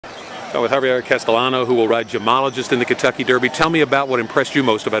With Javier Castellano, who will ride Gemologist in the Kentucky Derby. Tell me about what impressed you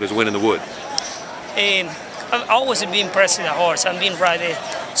most about his win in the Wood. I've always been impressed with the horse. I've been riding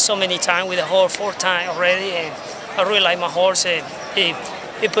so many times with the horse, 4 times already, and I really like my horse. And he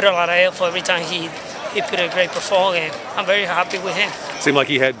put a lot of effort every time he put a great performance. I'm very happy with him. Seemed like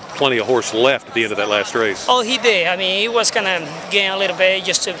he had plenty of horse left at the end of that last race. Oh, he did. I mean, he was kind of getting a little bit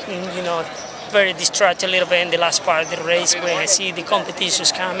just to, very distracted a little bit in the last part of the race. When I see the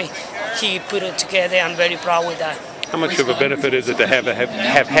competitions coming, he put it together. I'm very proud with that. How much of a benefit is it to have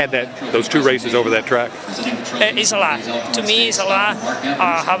had those 2 races over that track? It's a lot. To me, it's a lot.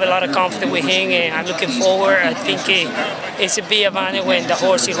 I have a lot of confidence with him, and I'm looking forward. I think it's a big advantage when the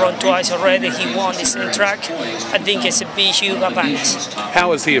horse he run twice already. He won the same track. I think it's a big, huge advantage.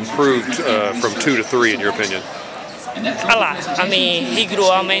 How has he improved from 2 to 3, in your opinion? A lot. I mean, he grew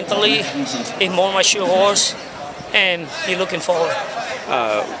up mentally. He's more mature horse, and he's looking forward.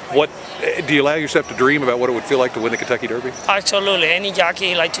 What do you allow yourself to dream about what it would feel like to win the Kentucky Derby? Absolutely. Any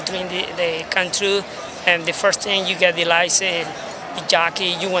jockey like to dream the come true, and the first thing you get the license, the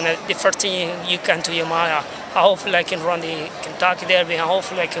jockey, the first thing you come to your mind. Hopefully I can run the Kentucky Derby, and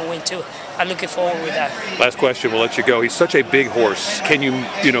hopefully I can win too. I'm looking forward with that. Last question, we'll let you go. He's such a big horse. Can you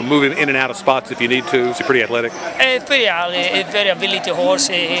move him in and out of spots if you need to? Is he pretty athletic? It's pretty athletic. It's very ability horse.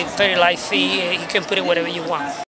 It's very light feet. You can put it wherever you want.